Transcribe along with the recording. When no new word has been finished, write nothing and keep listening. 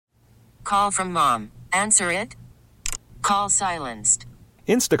Call from mom. Answer it. Call silenced.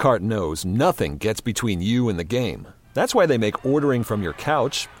 Instacart knows nothing gets between you and the game. That's why they make ordering from your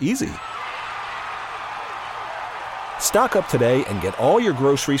couch easy. Stock up today and get all your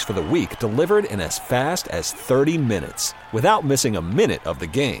groceries for the week delivered in as fast as 30 minutes without missing a minute of the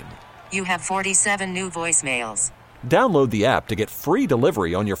game. You have 47 new voicemails. Download the app to get free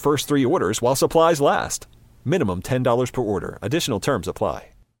delivery on your first 3 orders while supplies last. Minimum $10 per order. Additional terms apply.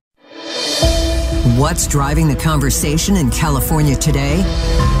 What's driving the conversation in California today?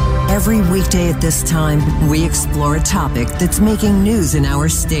 Every weekday at this time, we explore a topic that's making news in our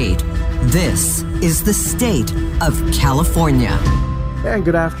state. This is the State of California. And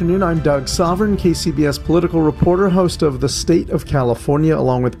good afternoon. I'm Doug Sovereign, KCBS political reporter, host of the State of California,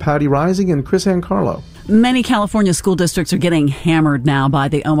 along with Patti, Reising, and Kris Ankarlo. Many California school districts are getting hammered now by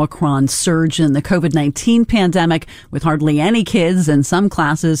the Omicron surge in the COVID-19 pandemic, with hardly any kids and some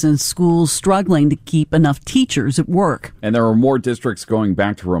classes and schools struggling to keep enough teachers at work. And there are more districts going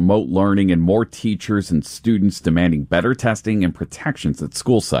back to remote learning and more teachers and students demanding better testing and protections at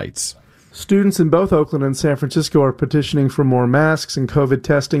school sites. Students in both Oakland and San Francisco are petitioning for more masks and COVID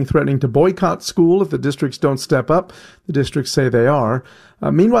testing, threatening to boycott school if the districts don't step up. The districts say they are.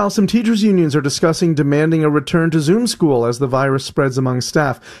 Meanwhile, some teachers' unions are discussing demanding a return to Zoom school as the virus spreads among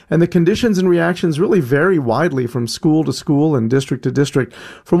staff. And the conditions and reactions really vary widely from school to school and district to district.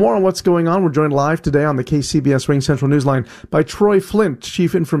 For more on what's going on, we're joined live today on the KCBS Ring Central Newsline by Troy Flint,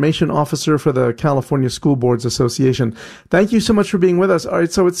 Chief Information Officer for the California School Boards Association. Thank you so much for being with us. All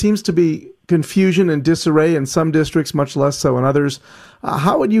right, so it seems to be confusion and disarray in some districts, much less so in others.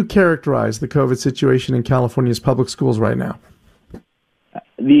 How would you characterize the COVID situation in California's public schools right now?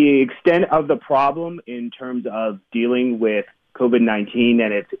 The extent of the problem in terms of dealing with COVID-19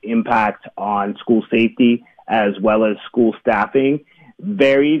 and its impact on school safety as well as school staffing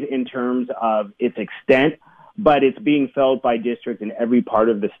varies in terms of its extent, but it's being felt by districts in every part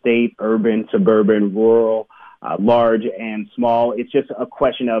of the state, urban, suburban, rural, large and small. It's just a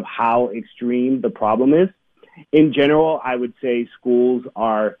question of how extreme the problem is. In general, I would say schools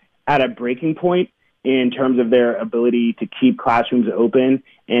are at a breaking point in terms of their ability to keep classrooms open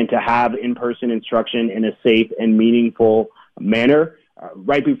and to have in-person instruction in a safe and meaningful manner.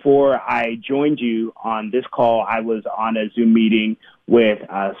 Right before I joined you on this call, I was on a Zoom meeting with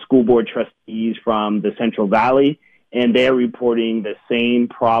school board trustees from the Central Valley, and they're reporting the same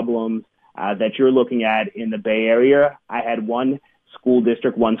problems that you're looking at in the Bay Area. I had one school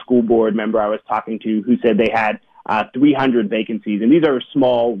district, one school board member I was talking to who said they had 300 vacancies, and these are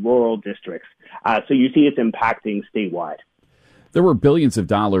small rural districts. So you see it's impacting statewide. There were billions of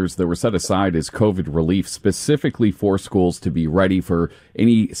dollars that were set aside as COVID relief specifically for schools to be ready for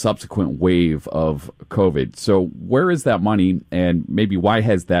any subsequent wave of COVID. So where is that money, and maybe why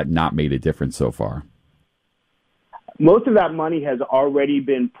has that not made a difference so far? Most of that money has already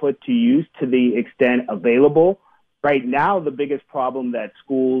been put to use to the extent available. Right now, the biggest problem that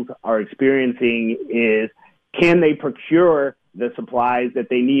schools are experiencing is, can they procure the supplies that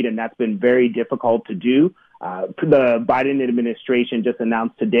they need? And that's been very difficult to do. The Biden administration just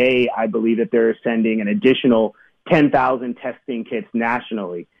announced today, I believe, that they're sending an additional 10,000 testing kits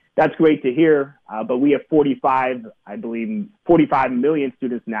nationally. That's great to hear, but we have 45 million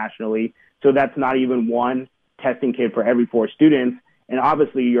students nationally, so that's not even one testing kit for every 4 students. And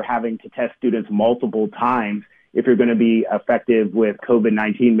obviously, you're having to test students multiple times if you're going to be effective with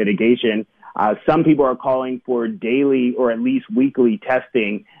COVID-19 mitigation. Some people are calling for daily or at least weekly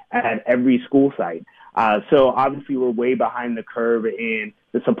testing at every school site. So obviously we're way behind the curve in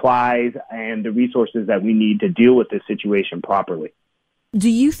the supplies and the resources that we need to deal with this situation properly. Do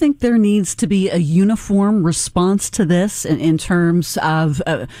you think there needs to be a uniform response to this in terms of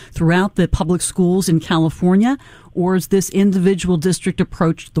throughout the public schools in California, or is this individual district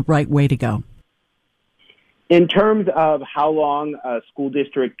approach the right way to go? In terms of how long a school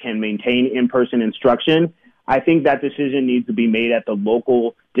district can maintain in-person instruction, I think that decision needs to be made at the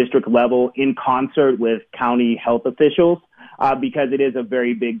local district level in concert with county health officials, because it is a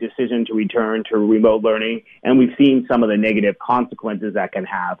very big decision to return to remote learning, and we've seen some of the negative consequences that can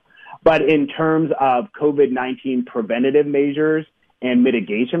have. But in terms of COVID-19 preventative measures and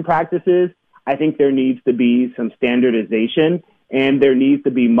mitigation practices, I think there needs to be some standardization, and there needs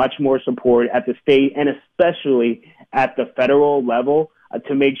to be much more support at the state and especially at the federal level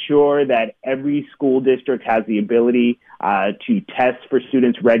to make sure that every school district has the ability to test for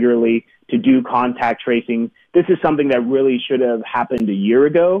students regularly, to do contact tracing. This is something that really should have happened a year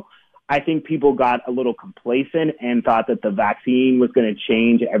ago. I think people got a little complacent and thought that the vaccine was going to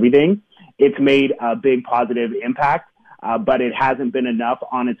change everything. It's made a big positive impact, but it hasn't been enough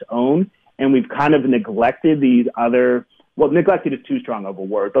on its own. and we've kind of neglected these other, well, neglected is too strong of a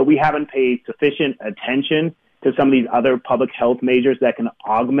word, but we haven't paid sufficient attention to some of these other public health measures that can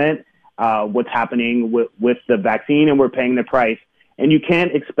augment what's happening with the vaccine, and we're paying the price. And you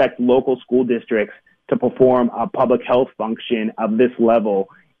can't expect local school districts to perform a public health function of this level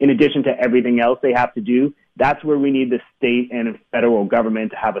in addition to everything else they have to do. That's where we need the state and federal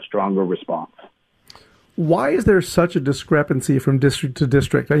government to have a stronger response. Why is there such a discrepancy from district to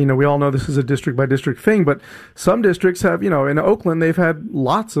district? We all know this is a district by district thing, but some districts have, in Oakland, they've had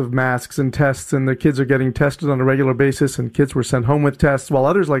lots of masks and tests, and the kids are getting tested on a regular basis, and kids were sent home with tests, while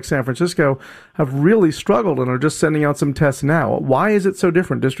others like San Francisco have really struggled and are just sending out some tests now. Why is it so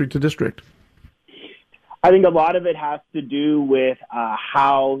different district to district? I think a lot of it has to do with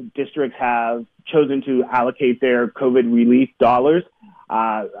how districts have chosen to allocate their COVID relief dollars.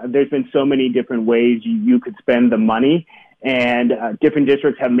 There's been so many different ways you could spend the money, and different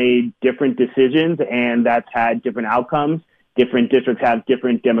districts have made different decisions, and that's had different outcomes. Different districts have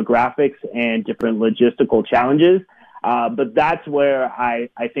different demographics and different logistical challenges. But that's where I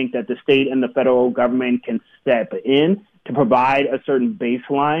think that the state and the federal government can step in to provide a certain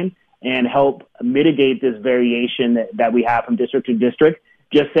baseline and help mitigate this variation that we have from district to district.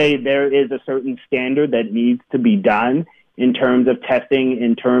 Just say there is a certain standard that needs to be done in terms of testing,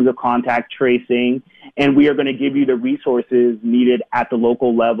 in terms of contact tracing, and we are going to give you the resources needed at the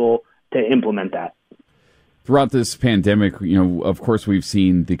local level to implement that. Throughout this pandemic, of course, we've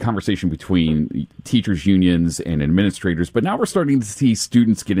seen the conversation between teachers' unions and administrators, but now we're starting to see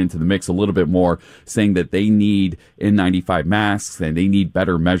students get into the mix a little bit more, saying that they need N95 masks and they need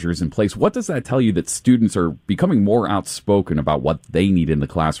better measures in place. What does that tell you that students are becoming more outspoken about what they need in the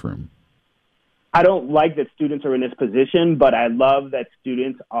classroom? I don't like that students are in this position, but I love that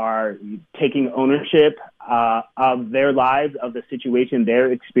students are taking ownership of their lives, of the situation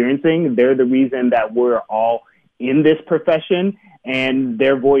they're experiencing. They're the reason that we're all in this profession, and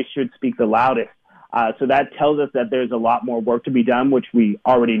their voice should speak the loudest. So that tells us that there's a lot more work to be done, which we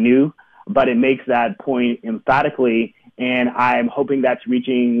already knew, but it makes that point emphatically, and I'm hoping that's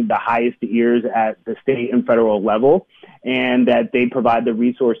reaching the highest ears at the state and federal level, and that they provide the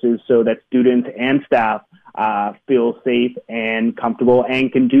resources so that students and staff feel safe and comfortable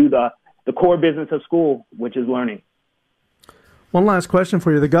and can do the core business of school, which is learning. One last question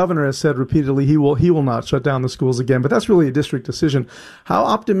for you. The governor has said repeatedly he will not shut down the schools again, but that's really a district decision. How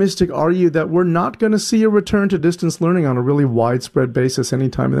optimistic are you that we're not going to see a return to distance learning on a really widespread basis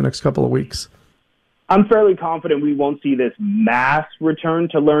anytime in the next couple of weeks? I'm fairly confident we won't see this mass return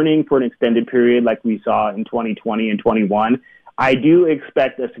to learning for an extended period like we saw in 2020 and 21. I do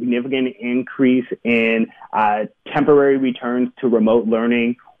expect a significant increase in temporary returns to remote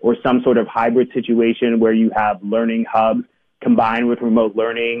learning or some sort of hybrid situation where you have learning hubs combined with remote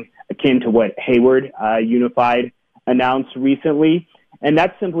learning, akin to what Hayward Unified announced recently. And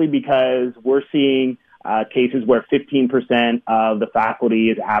that's simply because we're seeing cases where 15% of the faculty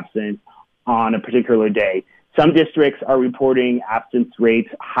is absent on a particular day. Some districts are reporting absence rates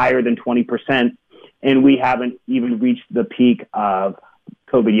higher than 20%, and we haven't even reached the peak of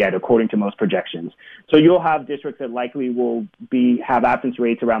COVID yet, according to most projections. So you'll have districts that likely will have absence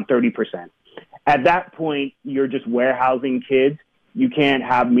rates around 30%. At that point, you're just warehousing kids. You can't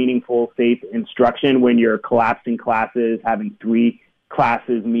have meaningful, safe instruction when you're collapsing classes, having 3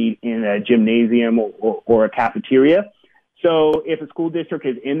 classes meet in a gymnasium or a cafeteria. So if a school district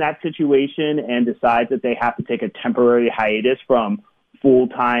is in that situation and decides that they have to take a temporary hiatus from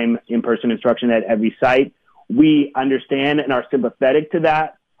full-time in-person instruction at every site, we understand and are sympathetic to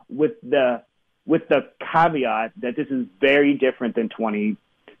that with the caveat that this is very different than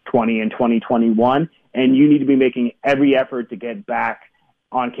 2020 and 2021, and you need to be making every effort to get back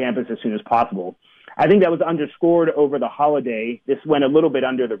on campus as soon as possible. I think that was underscored over the holiday. This went a little bit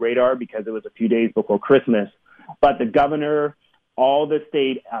under the radar because it was a few days before Christmas. But the governor, all the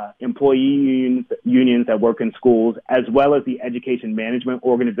state employee unions that work in schools, as well as the education management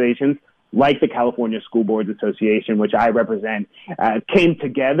organizations like the California School Boards Association, which I represent, came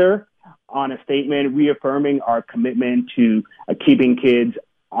together on a statement reaffirming our commitment to keeping kids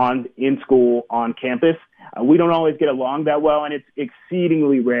in school, on campus. We don't always get along that well, and it's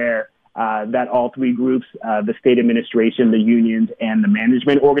exceedingly rare that all 3 groups, the state administration, the unions, and the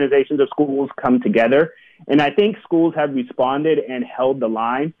management organizations of schools come together. And I think schools have responded and held the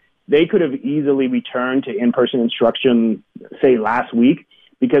line. They could have easily returned to in-person instruction, say, last week,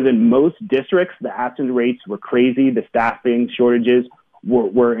 because in most districts, the absence rates were crazy. The staffing shortages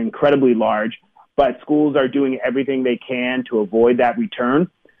were incredibly large. But schools are doing everything they can to avoid that return.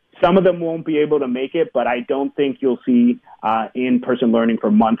 Some of them won't be able to make it, but I don't think you'll see in-person learning for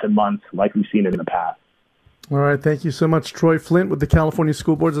months and months like we've seen in the past. All right. Thank you so much, Troy Flint with the California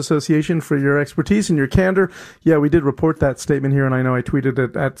School Boards Association, for your expertise and your candor. Yeah, we did report that statement here, and I know I tweeted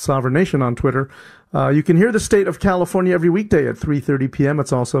it at Sovereign Nation on Twitter. You can hear the State of California every weekday at 3:30 p.m.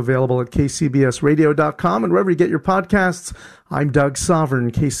 It's also available at kcbsradio.com and wherever you get your podcasts. I'm Doug Sovereign,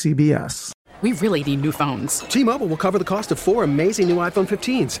 KCBS. We really need new phones. T-Mobile will cover the cost of 4 amazing new iPhone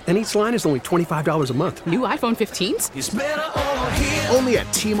 15s, and each line is only $25 a month. New iPhone 15s? It's better over here. Only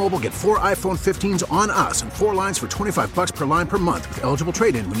at T-Mobile, get 4 iPhone 15s on us and 4 lines for $25 per line per month with eligible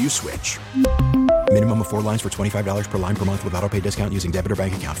trade-in when you switch. Minimum of 4 lines for $25 per line per month with autopay discount using debit or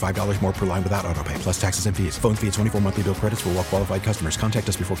bank account. $5 more per line without autopay, plus taxes and fees. Phone fee at 24 monthly bill credits for well-qualified customers. Contact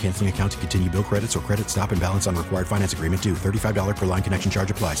us before canceling account to continue bill credits or credit stop and balance on required finance agreement due. $35 per line connection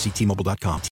charge applies. See T-Mobile.com.